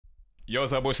Yo,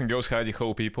 what's up, boys and girls, howdy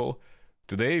ho people.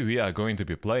 Today we are going to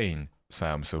be playing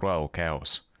some survival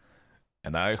chaos.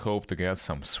 And I hope to get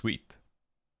some sweet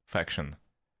faction.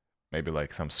 Maybe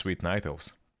like some sweet night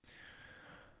elves.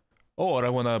 Or I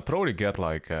wanna probably get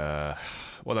like,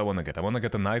 what I wanna get? I wanna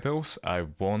get the night elves. I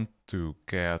want to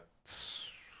get...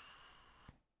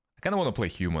 I kinda wanna play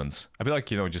humans. I feel like,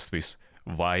 you know, just this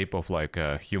vibe of like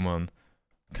human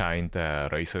kind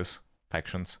races,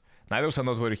 factions. Night elves are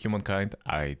not very humankind,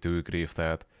 I do agree with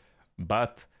that.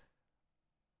 But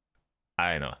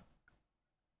I know.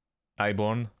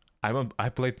 Nightborn. I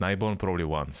played Nightborn probably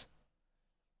once.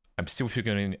 I'm still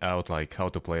figuring out like how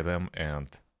to play them and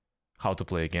how to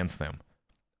play against them.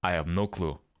 I have no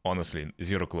clue, honestly,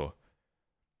 zero clue.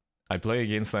 I play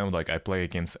against them like I play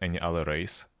against any other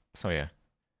race. So yeah.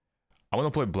 I want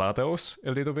to play Blood Elves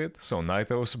a little bit. So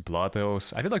Night Elves, Blood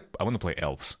Elves. I feel like I want to play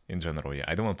Elves in general, yeah.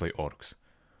 I don't want to play Orcs.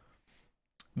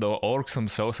 The Orcs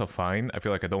themselves are fine. I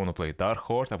feel like I don't want to play Dark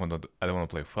Horde, I don't want to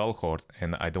play Fell Horde,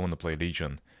 and I don't want to play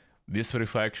Legion. These three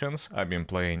factions I've been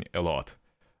playing a lot,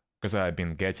 because I've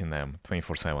been getting them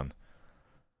 24/7.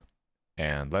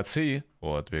 And let's see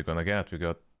what we're gonna get. We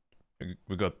got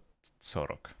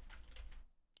Sorok.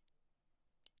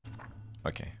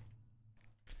 Okay.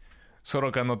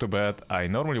 Sorok are not too bad. I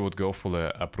normally would go for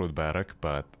the Uproot Barrack,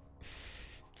 but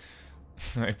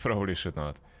I probably should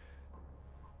not.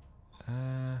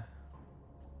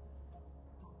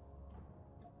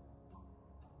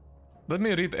 Let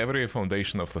me read every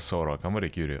foundation of the Sorok, I'm very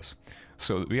curious.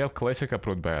 So we have classic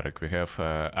Uproot Barrack, we have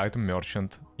item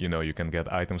merchant, you know, you can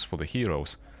get items for the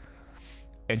heroes.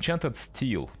 Enchanted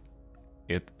Steel,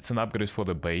 it's an upgrade for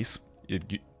the base,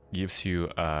 it gives you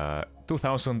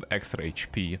 2000 extra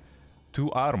HP,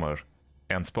 2 armor,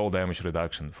 and spell damage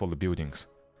reduction for the buildings.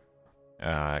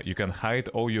 You can hide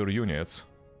all your units,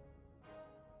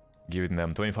 giving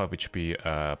them 25 HP,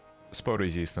 spell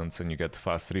resistance, and you get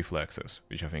fast reflexes,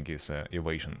 which I think is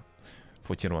evasion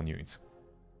for tier 1 units.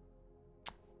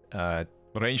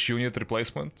 Range unit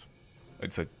replacement,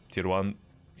 it's a tier 1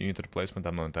 unit replacement,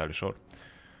 I'm not entirely sure.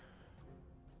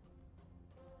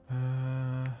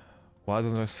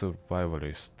 Wilderness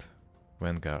Survivalist,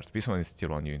 Vanguard, this one is tier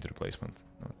 1 unit replacement,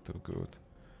 not too good.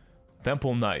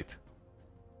 Temple Knight.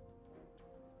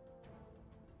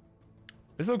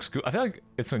 This looks good. I feel like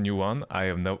it's a new one. I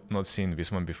have not seen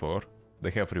this one before.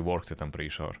 They have reworked it, I'm pretty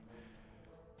sure.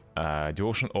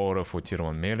 Devotion Aura for tier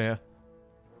 1 melee.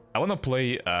 I wanna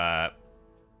play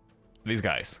these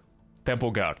guys. Temple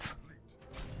Guards.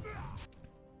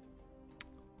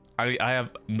 I have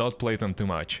not played them too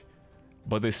much,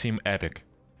 but they seem epic.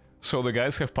 So the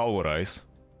guys have Pulverize,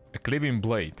 a Cleaving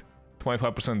Blade,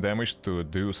 25% damage to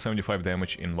do 75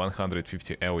 damage in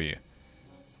 150 LE.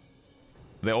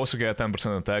 They also get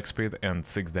 10% attack speed and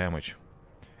 6 damage.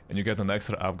 And you get an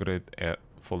extra upgrade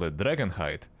for the Dragon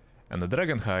Hide. And the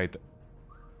Dragon Hide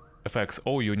affects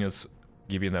all units,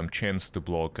 giving them chance to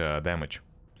block damage.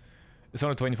 It's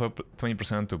only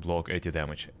 20% to block 80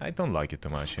 damage. I don't like it too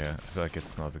much, yeah. I feel like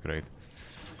it's not great.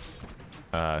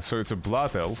 So it's a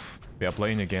Blood Elf. We are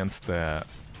playing against the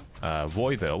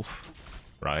Void Elf,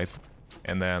 right?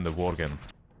 And then the Worgen.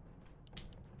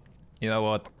 You know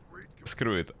what?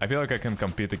 Screw it. I feel like I can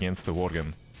compete against the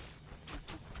Worgen.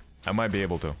 I might be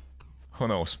able to. Who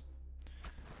knows?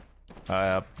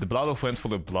 The Blood Elf went for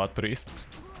the Blood Priests.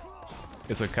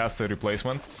 It's a caster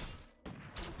replacement.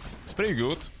 It's pretty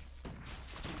good,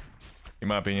 in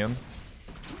my opinion.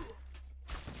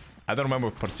 I don't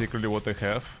remember particularly what they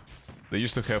have. They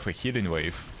used to have a Healing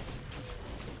Wave.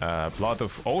 Blood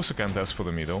Elf also contests for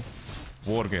the middle.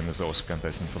 Worgen is also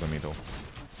contesting for the middle.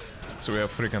 So we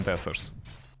have 3 contesters.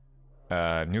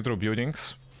 Neutral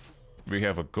buildings. We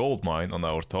have a gold mine on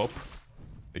our top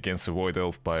against a Void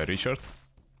Elf by Richard.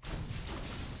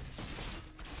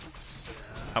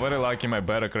 I'm very lucky my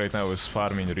barrack right now is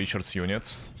farming Richard's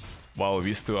units while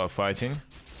these two are fighting.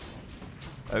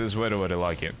 That is very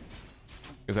lucky.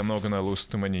 Because I'm not gonna lose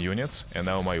too many units, and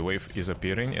now my wave is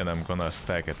appearing and I'm gonna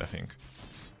stack it, I think.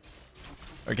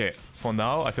 Okay, for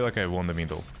now I feel like I won the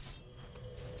middle.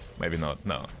 Maybe not,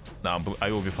 no. No, I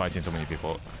will be fighting too many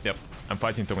people. Yep, I'm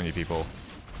fighting too many people.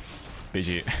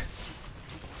 PG.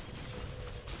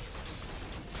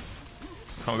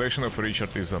 Foundation of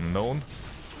Richard is unknown.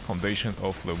 Foundation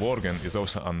of the Worgen is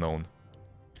also unknown.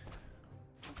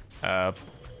 Blood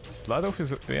Elf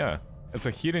is... yeah. It's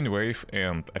a Healing Wave,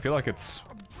 and I feel like it's...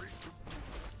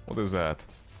 what is that?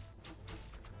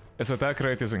 Its attack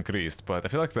rate is increased, but I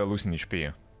feel like they're losing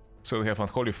HP. So we have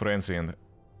Unholy Frenzy and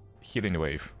Healing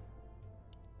Wave.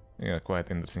 Yeah, quite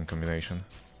interesting combination.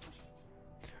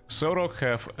 Sorok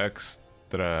have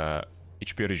extra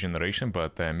HP regeneration,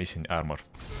 but missing armor.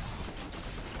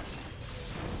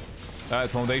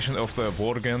 Foundation of the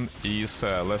Worgen is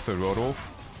Lesser Werewolf.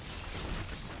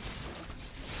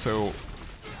 So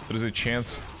there's a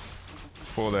chance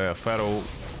for the Feral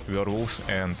Werewolves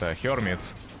and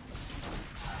Hermits,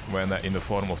 when in the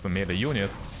form of the melee unit,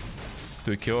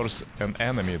 to curse an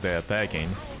enemy they're attacking.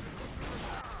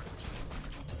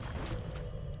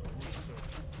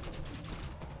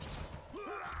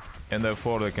 And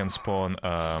therefore they can spawn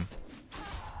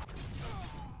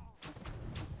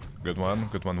good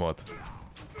one what?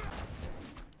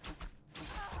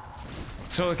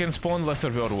 So they can spawn lesser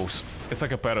werewolves. It's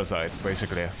like a parasite,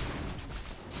 basically.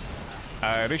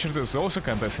 Richard is also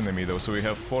contesting the middle, so we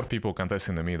have 4 people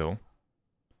contesting the middle.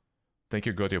 Thank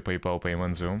you, got your PayPal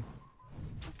payment, Zoom.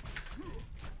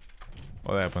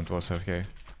 What happened was okay.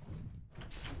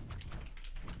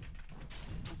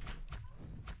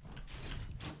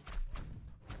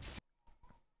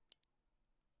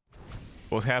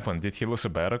 What happened? Did he lose a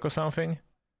barrack or something?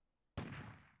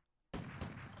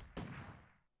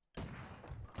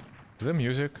 Is there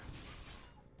music?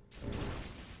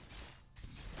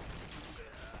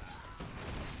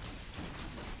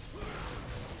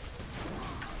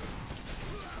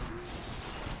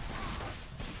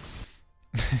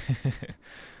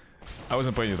 I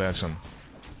wasn't paying attention.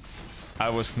 I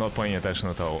was not paying attention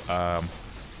at all.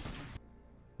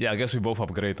 Yeah, I guess we both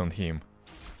upgrade on him.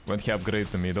 When he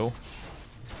upgraded the middle.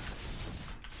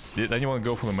 Did anyone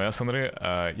go for the masonry?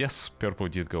 Yes, purple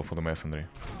did go for the masonry.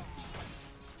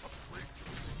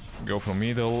 Go from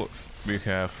middle. We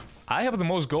have... I have the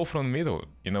most gold from middle.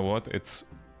 You know what? It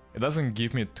doesn't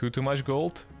give me too much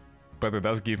gold, but it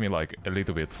does give me like a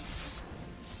little bit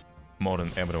more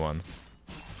than everyone.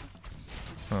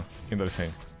 Huh,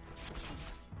 interesting.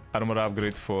 Armor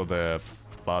upgrade for the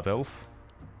Blood Elf.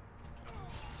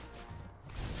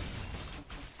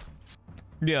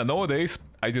 Yeah, nowadays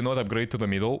I do not upgrade to the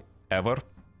middle ever.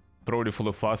 Probably for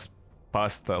the past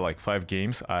like 5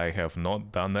 games I have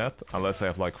not done that, unless I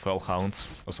have like Fell Hounds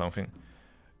or something.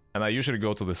 And I usually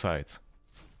go to the sides.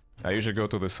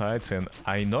 And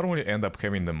I normally end up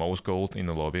having the most gold in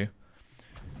the lobby.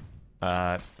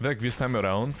 Like this time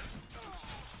around,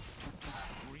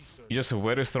 it's just a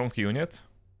very strong unit.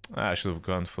 I should have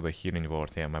gone for the healing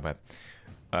ward, yeah, my bad.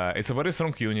 It's a very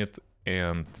strong unit,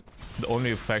 and the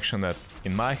only faction that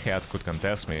in my head could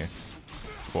contest me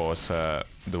was the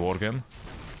Worgen.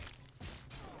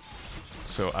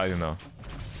 So I don't know.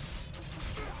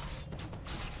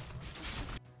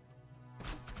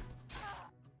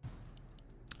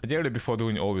 Ideally, before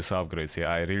doing all these upgrades, yeah,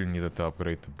 I really needed to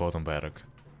upgrade the bottom barrack.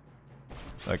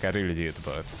 Like, I really did,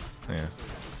 but yeah.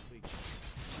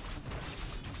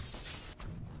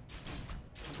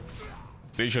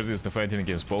 Richard is defending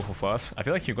against both of us. I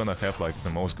feel like you're gonna have like the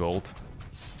most gold.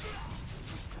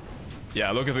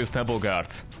 Yeah, look at these temple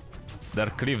guards. Their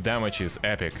cleave damage is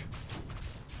epic.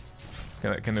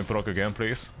 Can you proc again,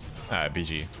 please? Ah,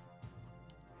 BG.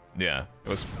 Yeah, it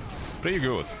was pretty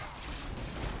good.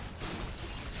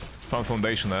 Fun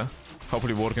Foundation, eh?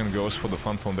 Hopefully Worgen goes for the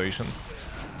Fun Foundation.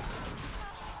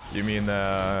 You mean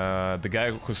the guy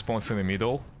who spawns in the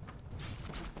middle?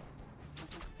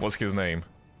 What's his name?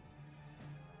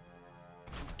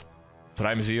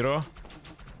 Prime Zero?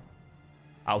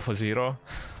 Alpha Zero?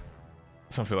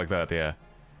 Something like that, yeah.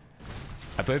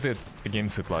 I played it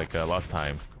against it like last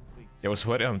time. It was a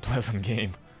very unpleasant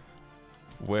game.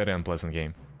 Very unpleasant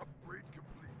game.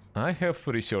 I have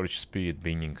research speed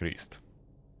being increased.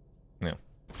 Yeah,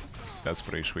 that's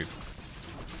pretty sweet.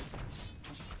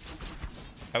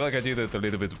 I feel like I did it a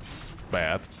little bit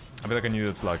bad. I feel like I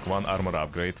needed like 1 armor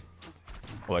upgrade.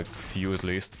 Like few at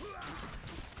least.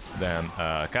 Then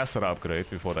caster upgrade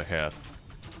before the head.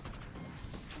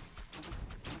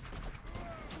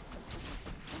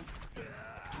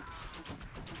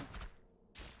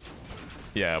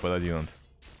 Yeah, but I didn't.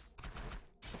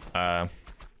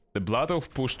 The Blood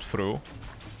Elf pushed through,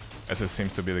 as it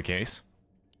seems to be the case.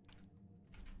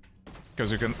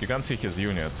 Because you can't see his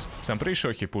units, so I'm pretty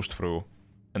sure he pushed through,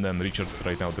 and then Richard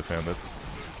right now defended.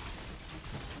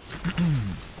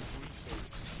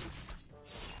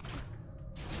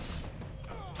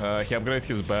 He upgraded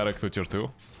his barrack to tier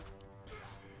 2.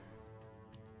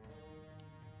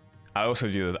 I also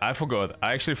did it. I forgot.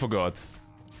 I actually forgot.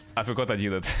 I forgot I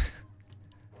did it.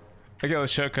 Okay,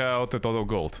 let's check out the total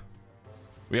gold.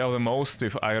 We have the most,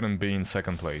 with Iron being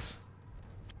 2nd place.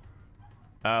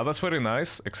 That's very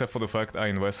nice, except for the fact I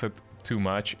invested too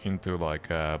much into like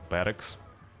barracks.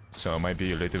 So I might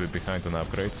be a little bit behind on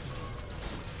upgrades.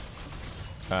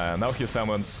 Now he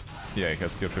summons... Yeah, he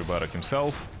has tier 3 barrack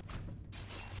himself.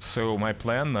 So my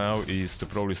plan now is to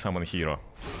probably summon a hero.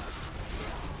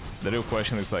 The real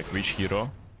question is like which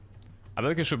hero. I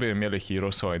think it should be a melee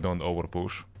hero so I don't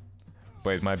overpush.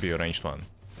 But it might be a ranged one.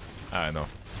 I don't know.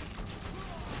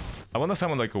 I wanna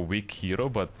summon like a weak hero,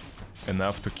 but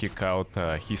enough to kick out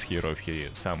his hero if he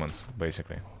summons,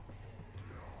 basically.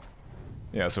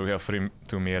 Yeah, so we have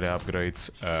 2 melee upgrades,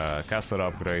 caster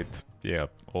upgrade, yeah,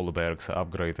 all the barracks are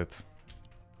upgraded.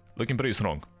 Looking pretty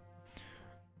strong.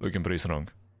 Looking pretty strong.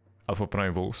 Alpha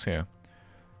Prime Wolves, yeah.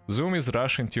 Zoom is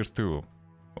Russian tier 2.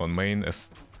 On main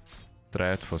as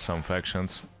threat for some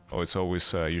factions. Oh, it's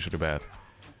always usually bad.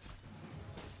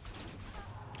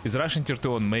 Is Russian tier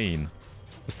 2 on main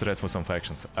as threat for some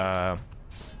factions?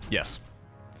 Yes.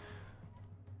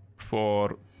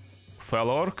 For Fel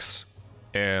Orcs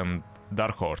and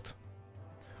Dark Horde.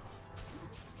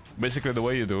 Basically the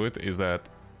way you do it is that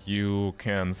you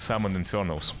can summon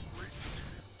Infernos.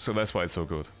 So that's why it's so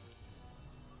good.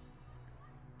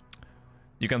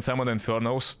 You can summon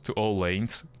Infernos to all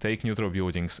lanes, take neutral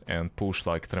buildings and push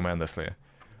like tremendously.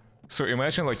 So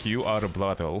imagine like you are a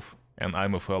Blood Elf and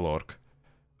I'm a Fel Orc.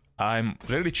 I'm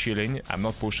really chilling, I'm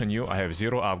not pushing you, I have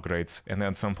 0 upgrades, and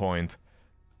at some point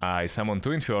I summon 2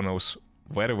 Infernos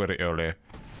very early.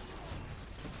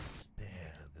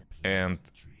 And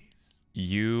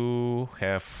you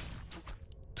have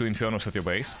 2 Infernos at your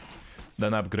base,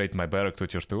 then upgrade my barrack to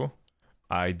tier 2.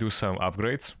 I do some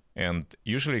upgrades, and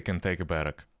usually you can take a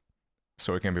barrack.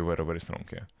 So it can be very strong,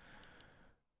 yeah.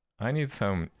 I need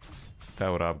some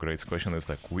tower upgrades, question is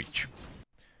like which?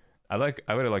 I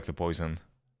really like the poison.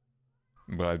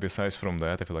 But besides from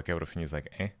that, I feel like everything is like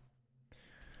eh.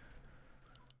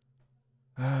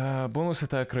 Bonus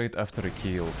attack rate after a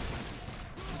kill.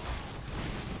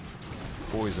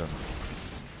 Poison.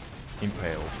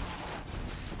 Impale.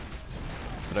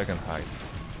 Dragon Hide.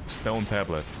 Stone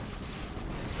Tablet.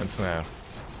 And Snare.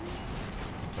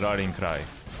 Rallying Cry.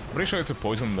 Pretty sure it's a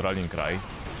poison Rallying Cry.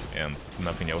 And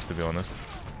nothing else, to be honest.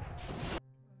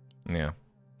 Yeah.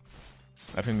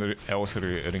 I think the else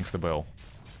rings the bell.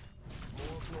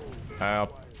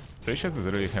 Richard is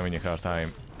really having a hard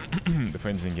time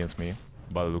defending against me,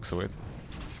 by the looks of it.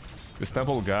 With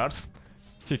Temple Guards,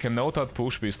 he cannot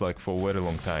outpush beasts like for a very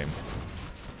long time,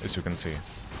 as you can see.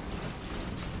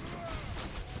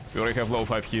 We already have level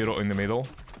 5 hero in the middle.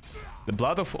 The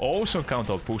Blood Elf also can't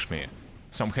outpush me,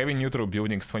 so I'm having neutral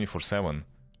buildings 24/7.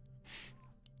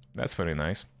 That's very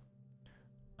nice.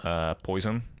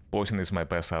 Poison. Poison is my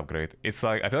best upgrade. It's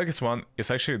like, I feel like it's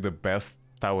actually the best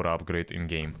tower upgrade in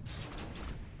game.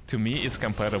 To me, it's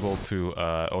comparable to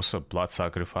also Blood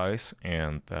Sacrifice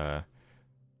and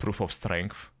Proof of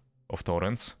Strength of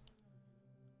Torrents.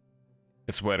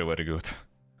 It's very good.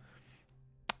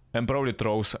 And probably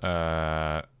throws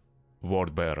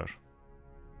Ward Bearer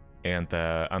and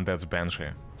Undead's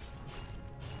Banshee.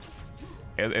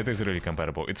 It is really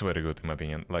comparable. It's very good in my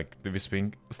opinion. Like the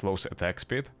Wisping slows attack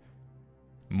speed,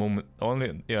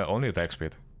 only attack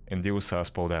speed, and deals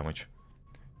spell damage.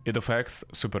 It affects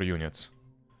super units.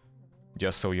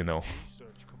 Just so you know.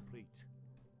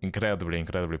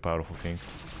 Incredibly powerful thing.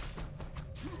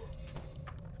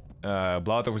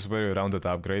 Blood Elf is very rounded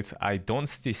upgrades.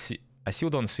 I still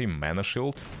don't see Mana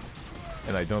Shield,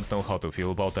 and I don't know how to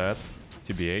feel about that.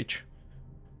 TBH.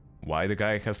 Why the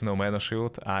guy has no Mana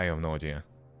Shield? I have no idea.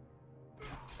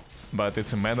 But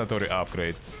it's a mandatory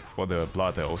upgrade for the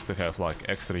Blood Elves to have like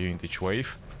extra unit each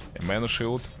wave, a Mana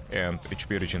Shield, and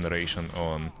HP regeneration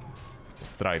on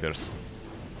Striders.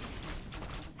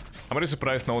 I'm really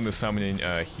surprised no one is summoning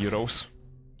heroes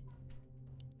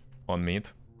on mid.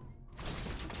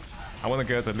 I wanna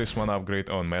get at least 1 upgrade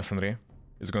on Masonry.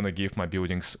 It's gonna give my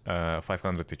buildings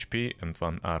 500 HP and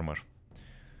 1 armor.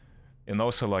 And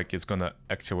also like it's gonna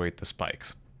activate the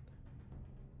spikes.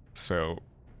 So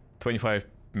 25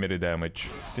 melee damage,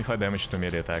 25 damage to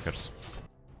melee attackers.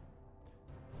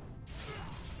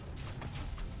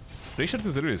 Richard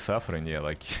is really suffering, yeah,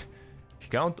 like he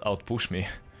can't outpush me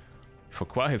for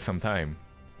quite some time.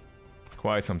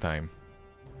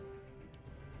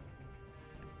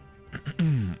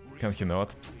 Can he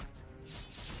not?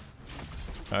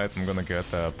 Alright, I'm gonna get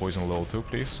poison level 2,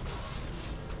 please.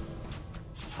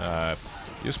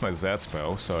 Use my Z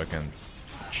spell so I can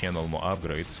channel more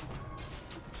upgrades.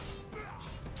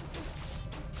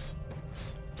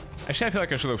 Actually, I feel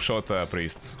like I should have shot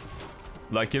priests.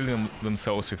 Like killing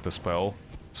themselves with the spell,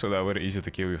 so they're very easy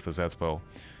to kill with the Z spell.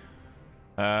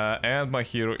 And my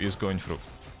hero is going through.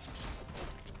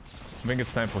 I think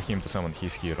it's time for him to summon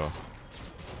his hero.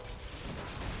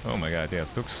 Oh my god, yeah,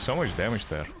 it took so much damage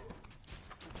there.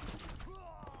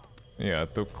 Yeah,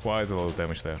 it took quite a lot of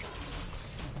damage there.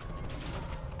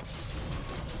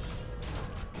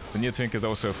 The neat thing, it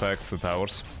also affects the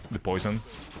towers, the poison.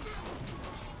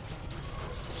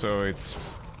 So it's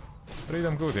Pretty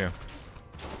damn good, yeah.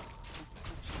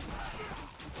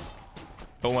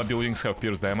 All my buildings have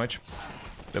pierce damage,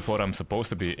 therefore I'm supposed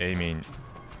to be aiming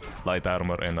light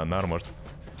armor and unarmored.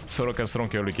 Sorok has strong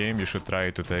early game, you should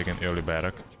try to take an early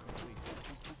barrack.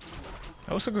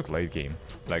 That was a good late game.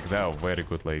 Like, that was a very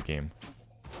good late game.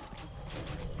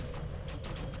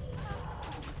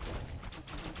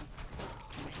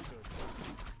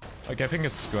 Like, I think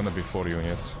it's gonna be 4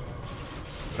 units.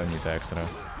 I need extra.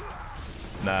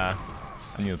 Nah,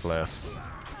 I need less.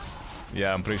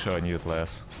 Yeah, I'm pretty sure I need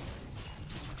less.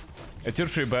 A tier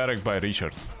 3 barrack by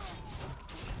Richard.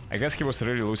 I guess he was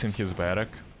really losing his barrack,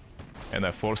 and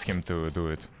I forced him to do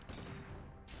it.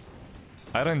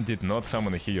 Iron did not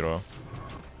summon a hero.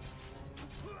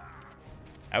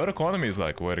 Our economy is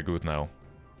like very good now.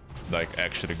 Like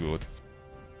actually good.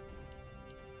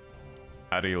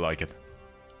 I really like it.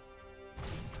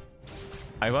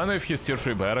 I wonder if his tier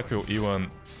 3 barrack will even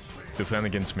defend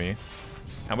against me.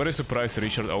 I'm very surprised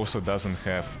Richard also doesn't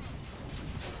have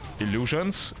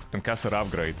illusions and caster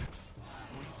upgrade.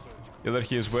 Either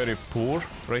he is very poor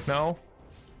right now,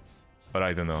 or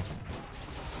I don't know.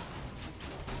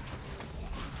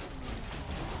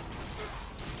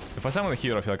 If I summon a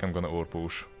hero, I feel like I'm gonna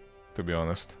overpush, to be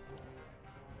honest.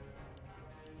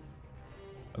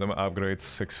 I don't upgrade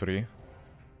 6-3.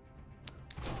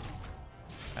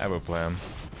 I have a plan.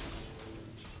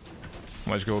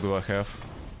 How much gold do I have?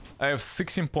 I have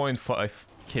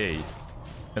 16.5k,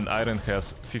 and Iron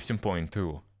has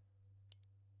 15.2.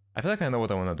 I feel like I know what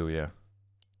I wanna do, yeah.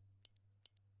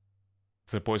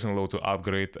 It's a poison low to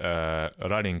upgrade.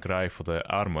 Running cry for the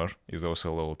armor is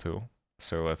also low too,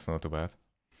 so that's not too bad.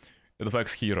 It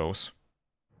affects heroes.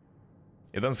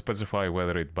 It doesn't specify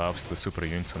whether it buffs the super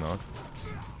units or not,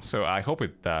 so I hope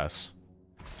it does.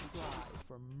 Cry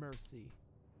for mercy.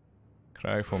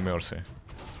 Cry for mercy.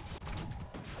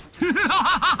 Yo,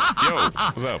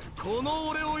 what's up?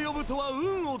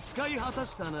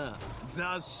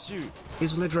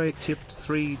 Is Lidrake tipped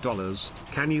 $3?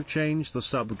 Can you change the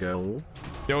sub goal?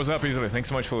 Yo, what's up, Easily? Thanks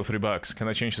so much for the $3. Can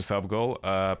I change the sub goal?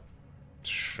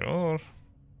 Sure.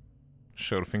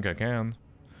 Sure, think I can.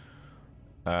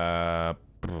 What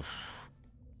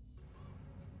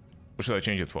should I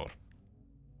change it for?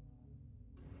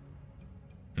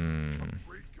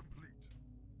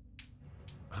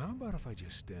 How about if I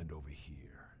just stand over here?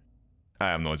 I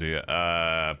have no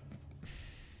idea.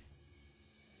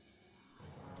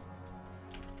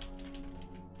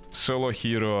 Solo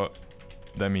hero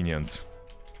Dominions.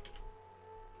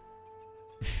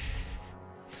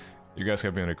 You guys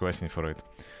have been requesting for it.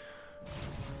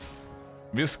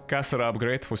 This caster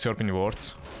upgrade for Serpent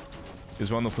Wards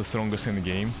is one of the strongest in the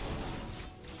game.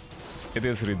 It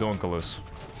is redonkulous.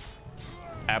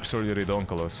 Absolutely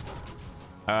redonkulous.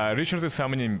 Richard is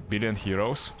summoning billion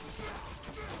heroes.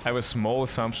 I have a small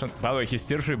assumption. By the way, his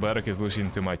tier 3 barrack is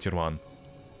losing to my tier 1.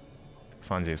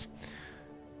 Funsies.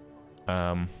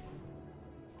 I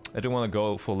don't want to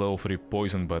go for level 3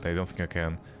 poison, but I don't think I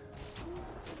can.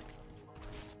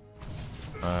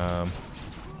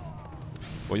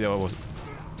 What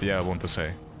yeah, I want to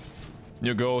say.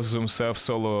 New goals himself,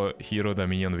 solo hero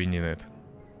Dominion winning it.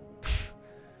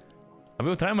 I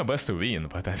will try my best to win,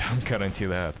 but I don't guarantee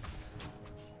that.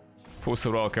 Full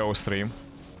survival chaos stream.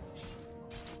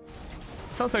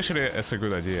 Sounds actually as a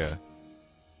good idea.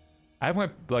 I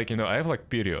have like, you know, I have like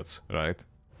periods, right?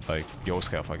 Like yours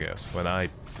have, I guess. When I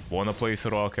wanna play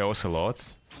survival chaos a lot,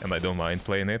 and I don't mind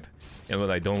playing it, and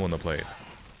when I don't wanna play it.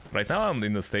 Right now I'm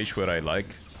in the stage where I like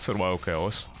survival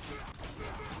chaos.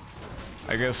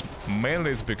 I guess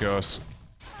mainly it's because...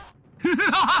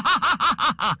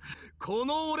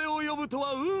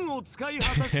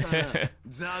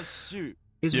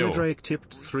 Is Lidrake tipped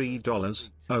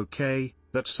 $3? Okay,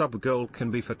 that sub goal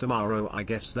can be for tomorrow, I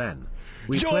guess then.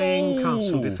 We playing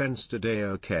Castle Defense today,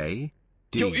 okay?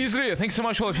 Yo, Israel, thanks so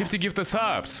much for the 50 gifted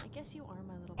subs. I guess you are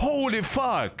my little Holy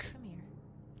fuck! Come here.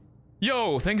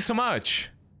 Yo, thanks so much.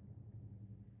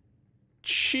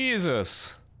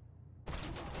 Jesus.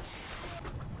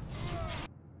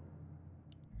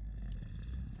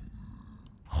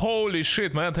 Holy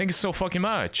shit, man, thank you so fucking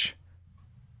much.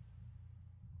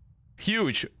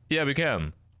 Huge. Yeah, we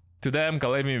can. Today I'm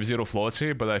collabing with Zero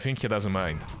Floatsy, but I think he doesn't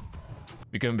mind.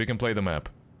 We can play the map.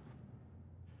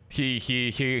 He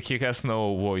has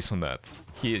no voice on that.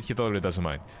 He totally doesn't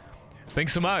mind.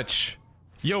 Thanks so much.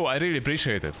 Yo, I really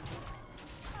appreciate it.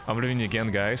 I'm leaving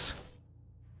again, guys.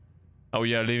 Oh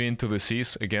yeah, leaving to the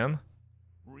seas again?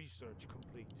 Research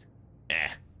complete.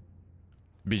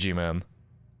 BG, man.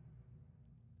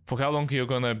 For how long are you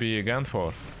gonna be again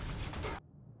for?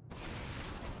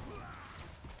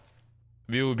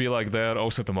 We will be like there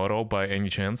also tomorrow by any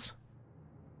chance.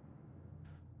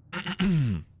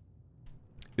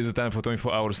 Is it time for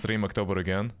 24-hour stream October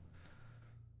again?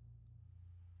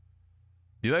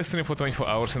 Did I stream for 24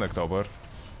 hours in October?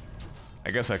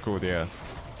 I guess I could, yeah.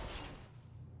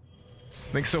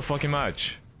 Thanks so fucking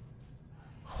much.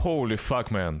 Holy fuck,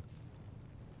 man.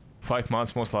 5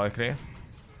 months most likely.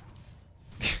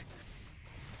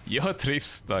 Your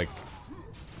trips, like,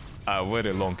 are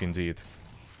very long indeed.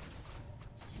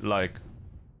 Like,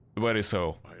 very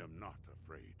so. I am not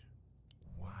afraid.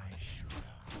 Why should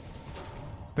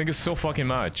I? Thank you so fucking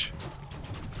much.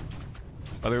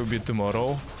 But it will be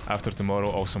tomorrow, after tomorrow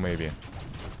also maybe.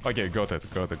 Okay, got it.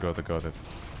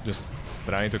 Just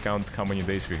trying to count how many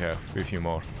days we have, with few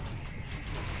more.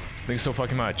 Thank you so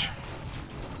fucking much.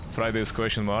 Friday is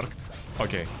question marked.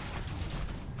 Okay.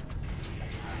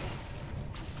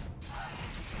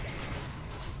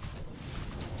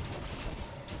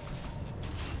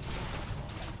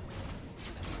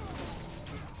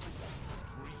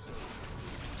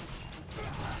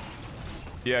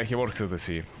 Yeah, he works at the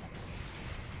sea.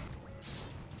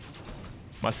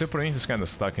 My super unit is kinda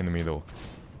stuck in the middle.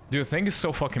 Dude, thank you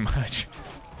so fucking much.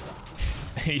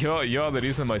 You're the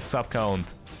reason my sub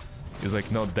count is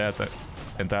like not that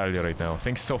entirely right now.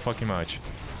 Thanks so fucking much.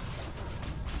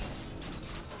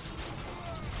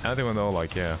 I don't even know,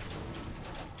 like, yeah.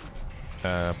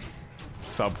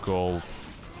 Sub goal.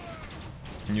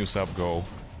 New sub goal.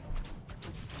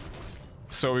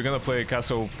 So we're gonna play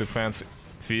Castle Defense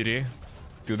Theory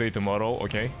today, tomorrow,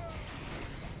 okay?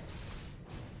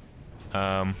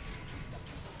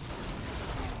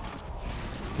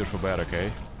 Good for bad,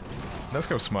 okay? Let's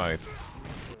have Smite.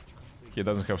 He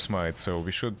doesn't have Smite, so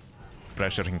we should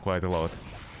pressure him quite a lot.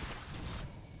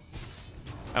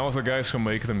 I'm of the guys who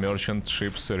make the merchant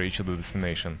ships reach the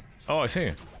destination. Oh, I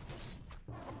see.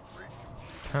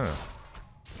 Huh.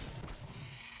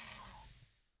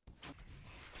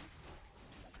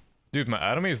 Dude, my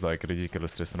army is like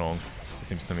ridiculously strong, it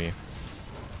seems to me.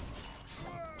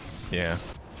 Yeah.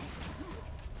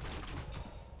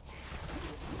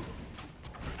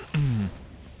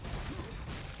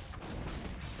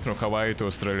 From Hawaii to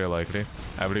Australia likely.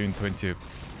 I believe in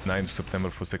 29th of September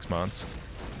for 6 months.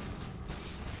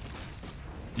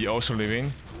 You also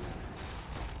living?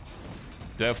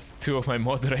 Do I have 2 of my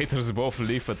moderators both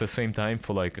live at the same time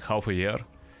for like half a year?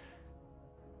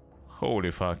 Holy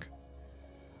fuck.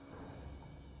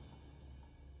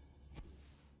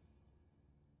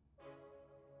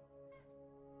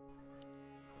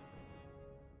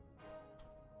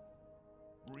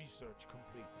 Research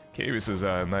complete. Okay, this is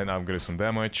 9 upgrades on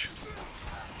damage.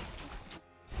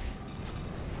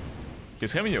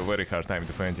 He's having a very hard time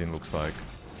defending, looks like.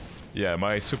 Yeah,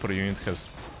 my super unit has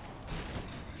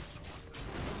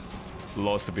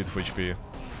lost a bit of HP.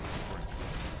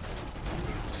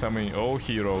 Summoning all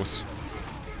heroes,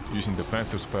 using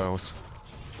defensive spells.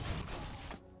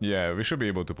 Yeah, we should be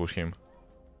able to push him.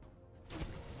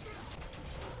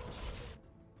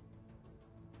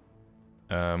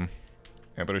 I'm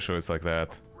pretty sure it's like that.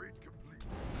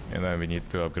 And then we need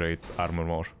to upgrade armor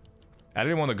more. I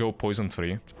really want to go poison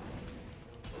free,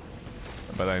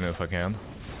 but I don't know if I can.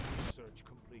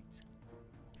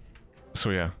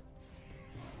 So yeah.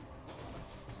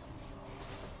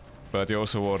 But you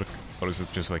also work, or is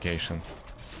it just vacation?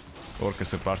 Work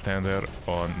as a bartender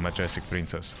on Majestic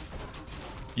Princess.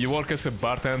 You work as a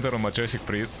bartender on Majestic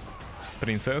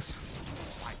Princess?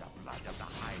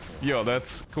 Yo,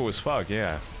 that's cool as fuck,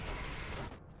 yeah.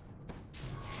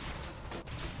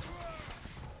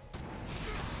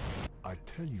 I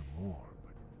tell you more,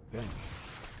 but then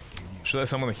Should I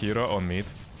summon a hero on mid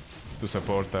to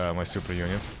support my super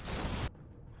unit?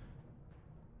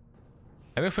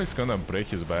 I don't know if it's gonna break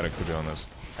his barrack, to be honest.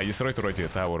 I destroyed already a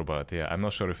tower, but yeah, I'm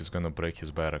not sure if it's gonna break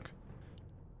his barrack.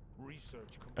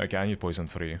 Okay, I need poison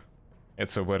free.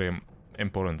 It's a very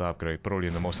important upgrade, probably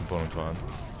the most important one.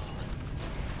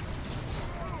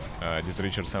 Did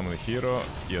Richard summon a hero?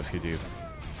 Yes, he did.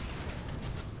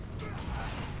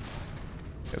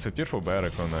 There's a tearful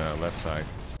barrack on the left side.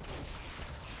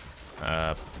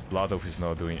 Blood Oath is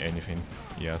not doing anything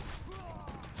yet.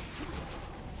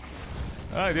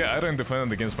 Yeah, Iron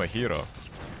defended against my hero.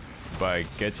 By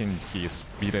getting his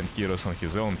beaten heroes on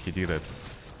his own, he did it.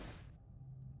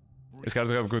 It's hard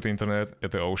to have good internet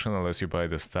at the ocean unless you buy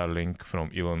the Starlink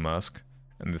from Elon Musk,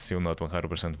 and it's still not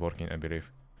 100% working, I believe.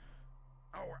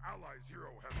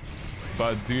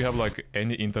 But do you have like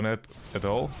any internet at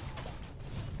all?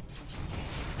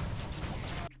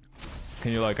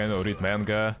 Can you like, I know, read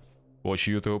manga, watch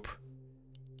YouTube?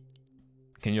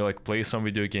 Can you like play some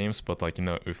video games but like, you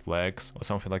know, with lags or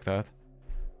something like that?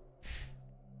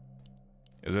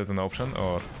 Is that an option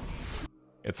or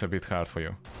it's a bit hard for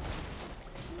you?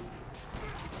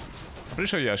 Pretty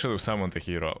sure, yeah, I should have summoned a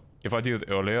hero. If I did it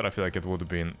earlier, I feel like it would have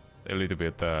been a little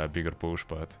bit bigger push,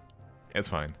 but it's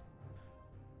fine.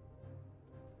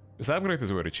 This upgrade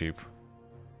is very cheap.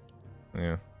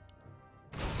 Yeah.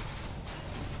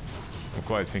 I'm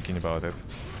quite thinking about it.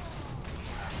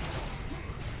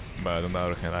 But on the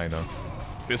other hand, I know.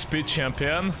 The speed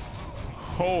champion?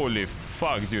 Holy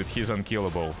fuck, dude, he's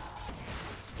unkillable.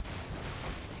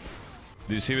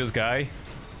 Do you see this guy?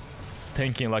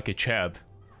 Tanking like a Chad.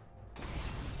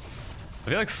 I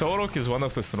feel like Sorok is one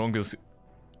of the strongest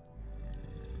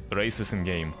races in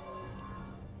game.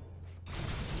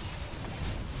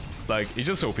 Like, it's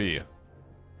just OP.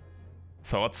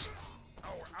 Thoughts?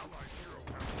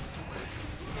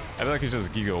 I feel like it's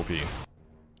just giga OP.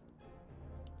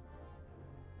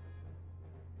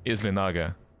 Easily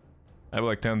Naga. I have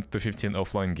like 10 to 15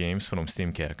 offline games from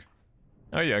Steam CAC.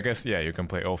 Oh yeah, I guess, yeah, you can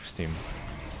play off Steam.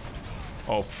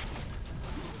 Off.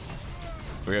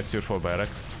 We have tier 4 barrack.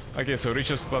 Okay, so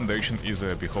Richard's Foundation is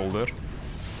a beholder.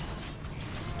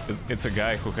 It's a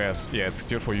guy who has, yeah, it's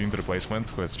tier 4 unit replacement,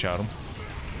 who has charm.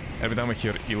 Every time I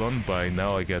hear Elon, by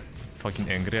now I get fucking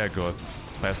angry. I got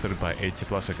pestered by 80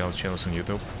 plus account channels on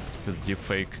YouTube with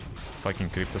deepfake fucking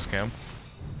crypto scam.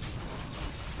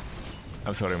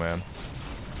 I'm sorry, man.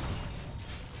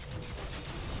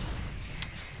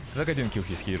 I think I didn't kill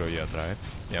his hero yet, right?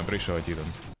 Yeah, I'm pretty sure I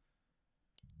didn't.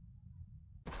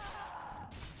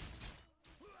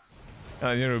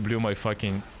 I nearly blew my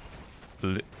fucking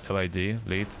LID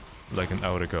lead like an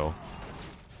hour ago.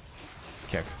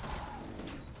 Heck.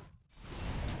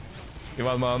 In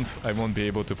 1 month, I won't be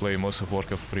able to play most of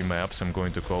Warcraft 3 maps. I'm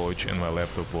going to college and my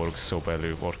laptop works so badly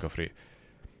with Warcraft 3.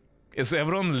 Is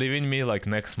everyone leaving me like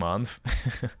next month?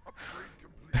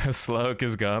 Slavik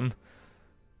is gone.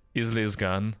 Easily is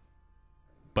gone.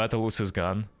 Battleus is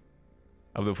gone.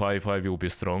 After 5 I will be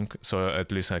strong, so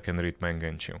at least I can read manga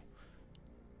and chill.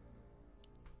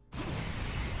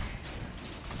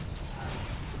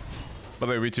 But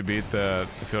I really beat the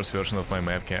first version of my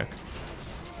map CAC.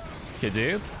 He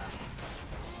did?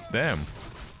 Damn.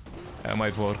 I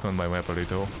might work on my map a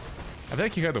little. I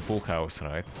think he had a full house,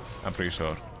 right? I'm pretty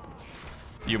sure.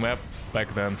 Your map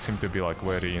back then seemed to be like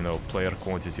very, you know, player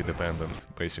quantity dependent,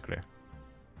 basically.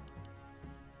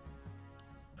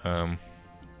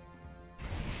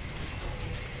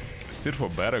 Still for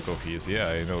barrack of his, yeah,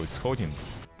 I know, it's holding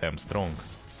damn strong.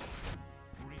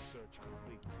 Research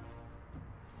complete.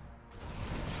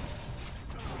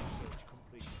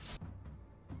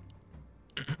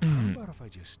 How about if I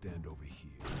just stand over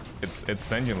here? It's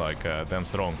standing like damn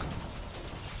strong.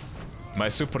 My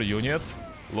super unit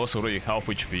lost already half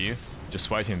HP just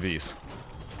fighting these.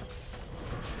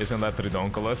 Isn't that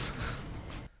redonkulous?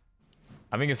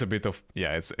 I think it's a bit of,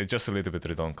 yeah, it's just a little bit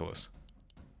redonkulous.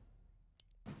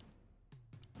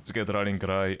 To get running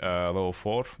cry level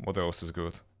 4, what else is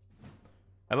good?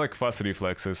 I like fast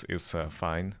reflexes, is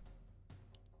fine.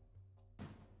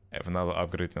 I have another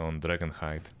upgrade on Dragon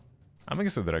Hide. I think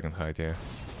it's a Dragon Hide, yeah.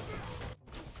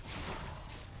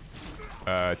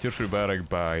 Tier 3 barrack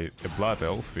by a Blood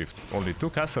Elf with only 2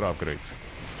 caster upgrades.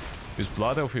 This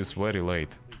Blood Elf is very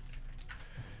late.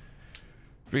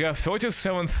 We have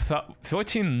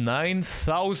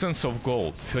 39,000 of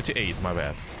gold. 38, my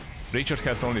bad. Richard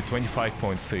has only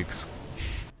 25.6.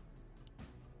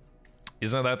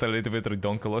 Isn't that a little bit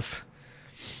redonkulous?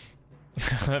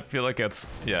 I feel like it's,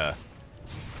 yeah.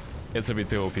 It's a bit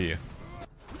too OP.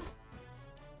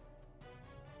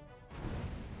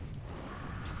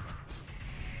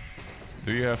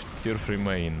 Do you have tier 3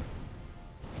 main?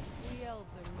 We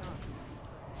elves are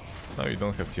not. No, you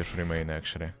don't have tier 3 main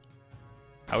actually.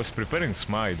 I was preparing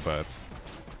Smite, but...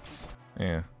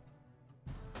 yeah.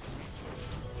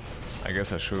 I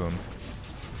guess I shouldn't.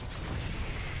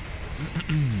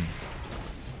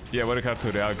 Yeah, very hard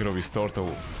to reaggro with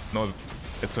Turtle. No,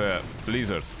 it's a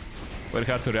Lizzard. Very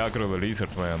hard to reaggro the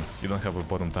Lizzard when you don't have a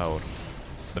bottom tower.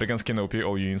 Dragons can OP,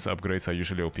 all units upgrades are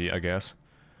usually OP, I guess.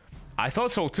 I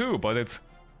thought so too, but it's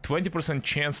 20%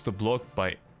 chance to block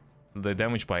by the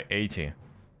damage by 80.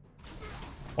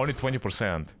 Only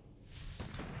 20%.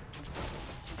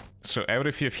 So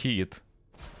every 5th hit,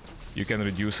 you can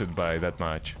reduce it by that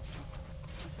much.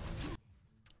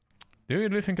 Do you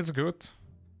really think it's good?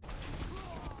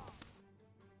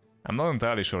 I'm not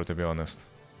entirely sure, to be honest.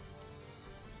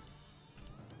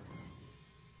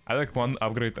 I like one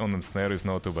upgrade on the snare is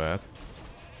not too bad.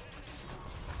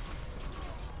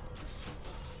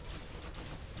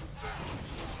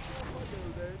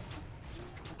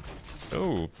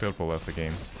 Oh, purple left the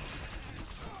game.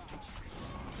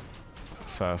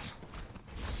 Sass.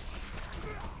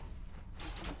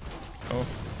 Oh,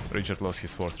 Richard lost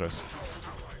his fortress.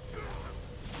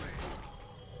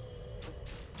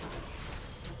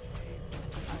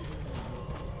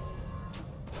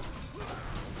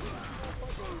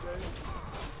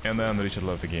 and then Richard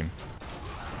left the game.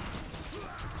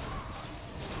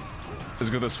 It's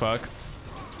good as fuck.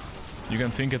 You can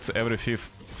think it's every 5th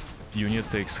unit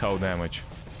takes half damage.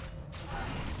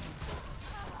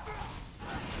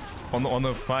 On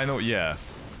the final, yeah,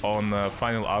 on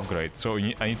final upgrade. So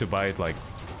I need to buy it like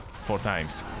 4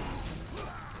 times.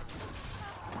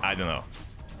 I don't know.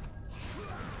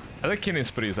 I think Killing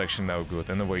Spree is actually now good,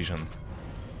 and Evasion.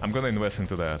 I'm gonna invest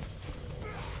into that.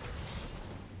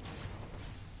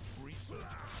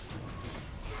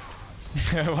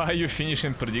 Why are you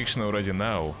finishing prediction already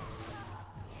now?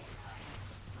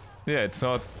 Yeah, it's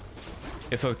not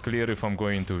clear if I'm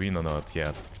going to win or not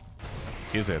yet.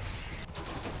 Is it?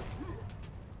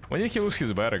 When did he lose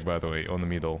his barrack, by the way, on the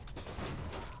middle?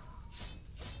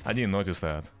 I didn't notice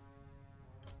that.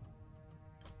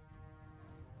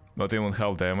 Not even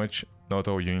half damage, not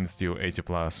all units deal 80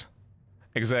 plus.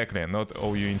 Exactly, not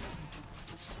all units...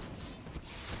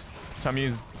 Some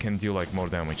units can deal like more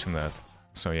damage than that,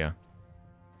 so yeah.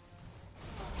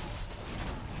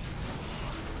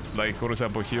 Like, for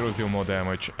example, heroes deal more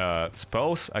damage,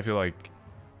 spells, I feel like,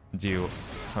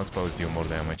 some spells deal more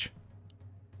damage.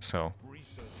 So...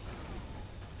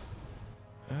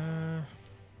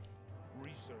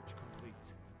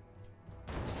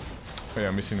 Oh yeah,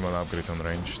 I'm missing one upgrade on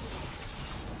ranged.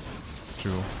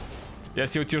 True. Yeah,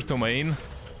 still tier 2 main.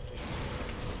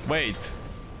 Wait.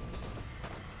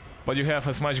 But you have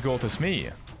as much gold as me,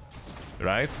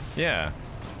 right? Yeah.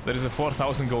 There is a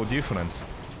 4,000 gold difference.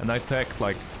 And I tagged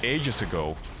like ages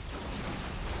ago.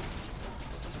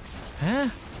 Huh?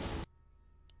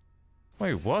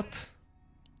 Wait, what?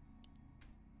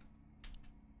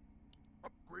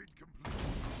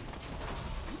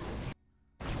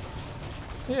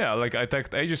 Yeah, like I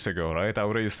tagged ages ago, right? I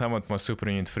already summoned my super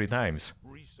unit 3 times.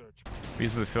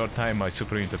 This is the 3rd time my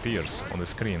super unit appears on the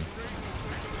screen.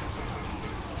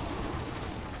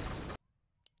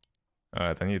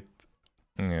 Alright, I need...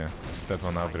 yeah, just that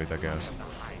one upgrade, I guess.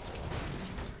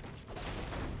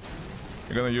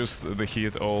 I'm gonna use the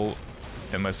hit all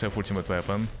and myself ultimate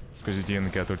weapon, because you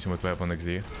didn't get ultimate weapon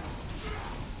XD.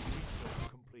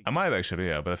 I might actually,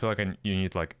 yeah, but I feel like you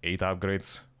need like 8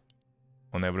 upgrades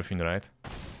on everything, right?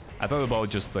 I thought about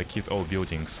just like hit all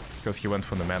buildings, because he went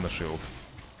for the mana shield.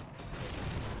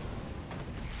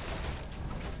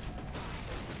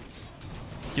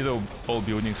 Hit all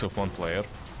buildings of one player.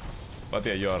 But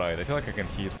yeah, you're right, I feel like I can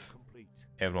hit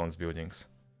everyone's buildings.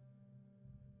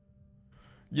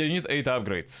 Yeah, you need 8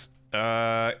 upgrades.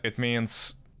 It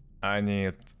means I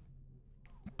need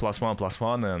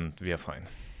 +1/+1 and we are fine.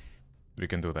 We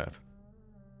can do that.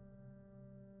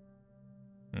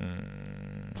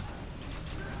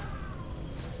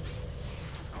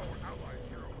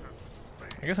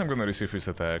 I guess I'm gonna receive his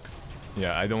attack.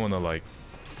 Yeah, I don't wanna like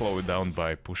slow it down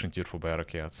by pushing tier 4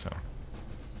 barrack yet, so...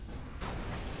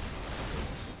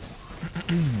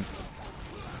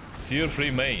 Tier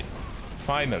 3 main.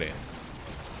 Finally.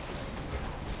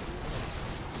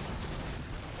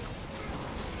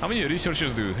 How many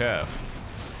researchers do you have?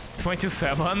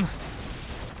 27?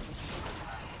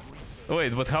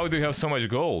 Wait, but how do you have so much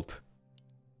gold?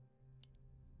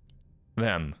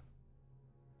 Then.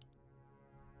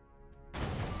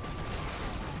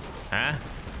 Huh?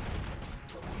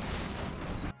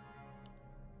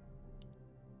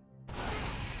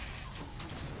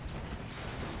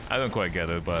 I don't quite get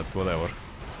it, but whatever.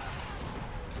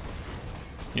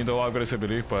 Need all upgrades, I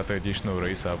believe, but additional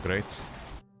race upgrades.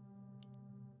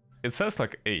 It says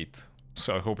like 8,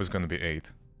 so I hope it's gonna be 8.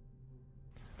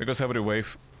 Because every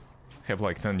wave have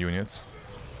like 10 units.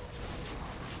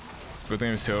 Good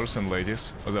name, sirs and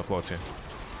ladies. What's up, Lottie?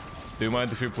 Do you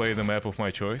mind if we play the map of my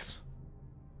choice?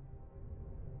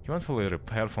 You want for a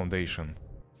repair foundation?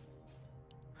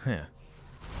 Huh.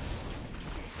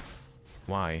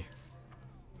 Why?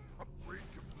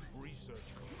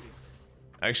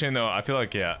 Actually, no, I feel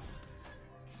like, yeah.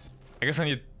 I guess I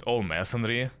need all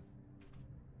masonry.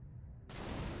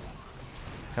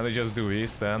 Can I just do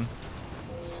this then?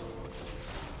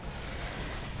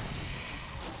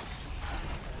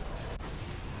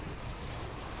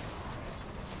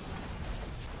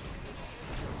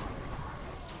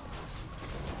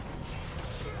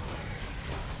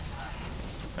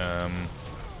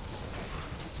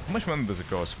 How much money does it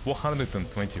cost?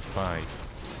 425.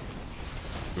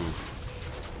 Oof.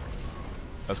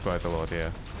 That's quite a lot, yeah.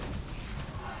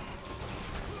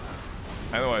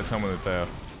 I know I summoned it there.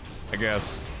 I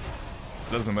guess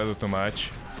it doesn't matter too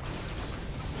much.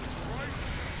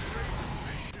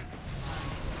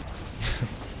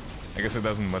 I guess it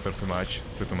doesn't matter too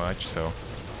much, so...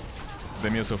 The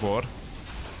Muse of War.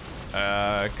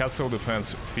 Castle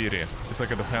Defense Fury. It's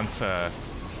like a defense...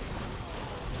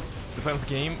 defense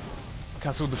game,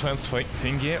 castle defense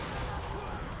thingy.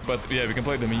 But yeah, we can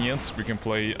play the minions, we can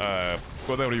play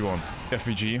whatever you want,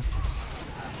 FVG.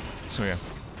 So yeah.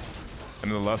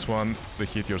 And the last one, the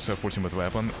hit yourself ultimate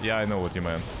weapon. Yeah, I know what you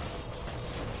meant.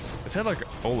 It said like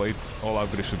all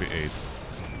upgrades should be 8.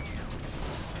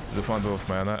 The bundle of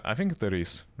mana, I think there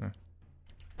is. Yeah.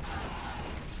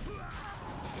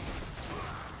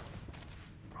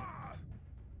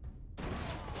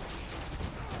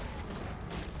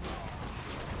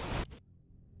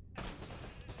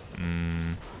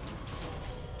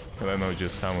 I know,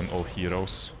 just summon all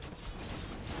heroes.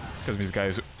 Because this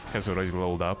guy has already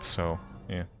leveled up, so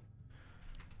yeah.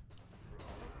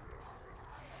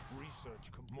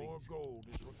 More gold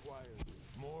is required.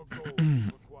 More gold is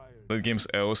required. The game's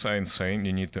L's are insane,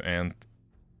 you need to end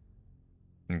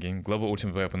in game. Global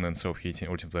ultimate weapon and self-hitting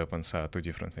ultimate weapons are 2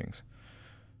 different things.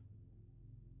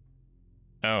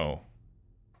 Oh.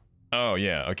 Oh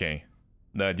yeah, okay.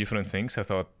 There are different things. I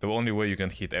thought the only way you can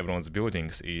hit everyone's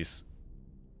buildings is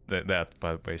that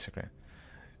part, basically.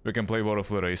 We can play War of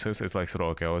the Races, it's like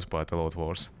Throw Chaos, but a lot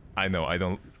worse. I know, I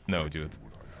don't know, dude.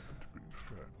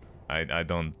 I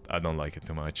don't like it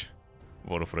too much.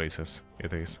 War of Races,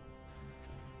 it is.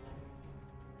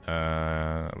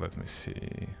 Let me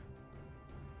see.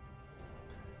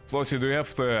 Flossie, do you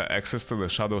have the access to the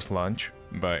Shadow's Launch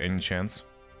by any chance?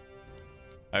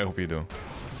 I hope you do.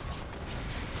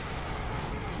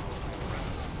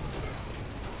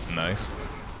 Nice.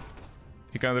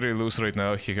 He can't really lose right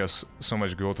now, he has so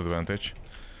much gold advantage.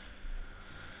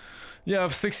 Yeah, I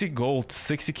have 60 gold,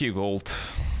 60k gold.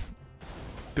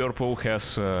 Purple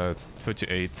has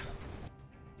 38.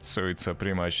 So it's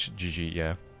pretty much GG,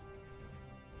 yeah.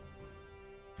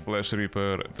 Flash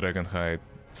Reaper, Dragonhide,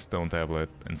 Stone Tablet,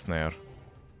 and Snare.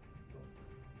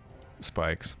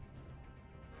 Spikes.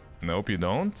 Nope, you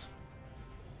don't?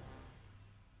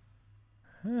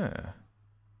 Huh.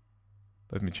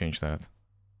 Let me change that.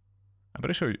 I'm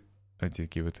pretty sure I did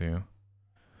give it to you.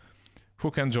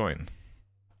 Who can join?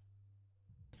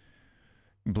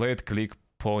 Blade, Click,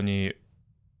 Pony,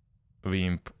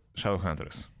 Wimp,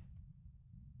 Shadowhunters.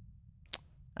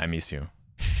 I miss you.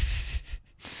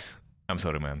 I'm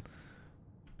sorry, man.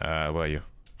 Where are you?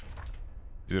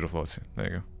 Zero Flossy. There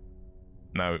you go.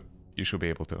 Now you should be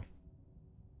able to.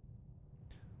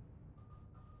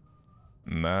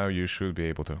 Now you should be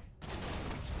able to.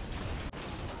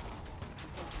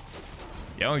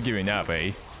 You're not giving up,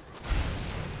 eh?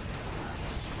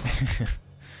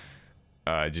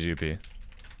 GGP.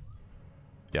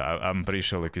 Yeah, I'm pretty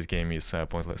sure like this game is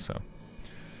pointless, so.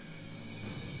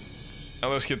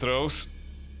 Unless he throws.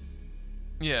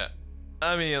 Yeah.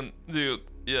 I mean, dude,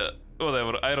 yeah,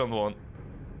 whatever, I don't want.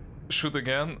 Shoot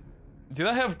again. Did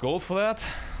I have gold for that?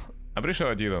 I'm pretty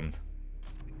sure I didn't.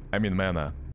 I mean mana.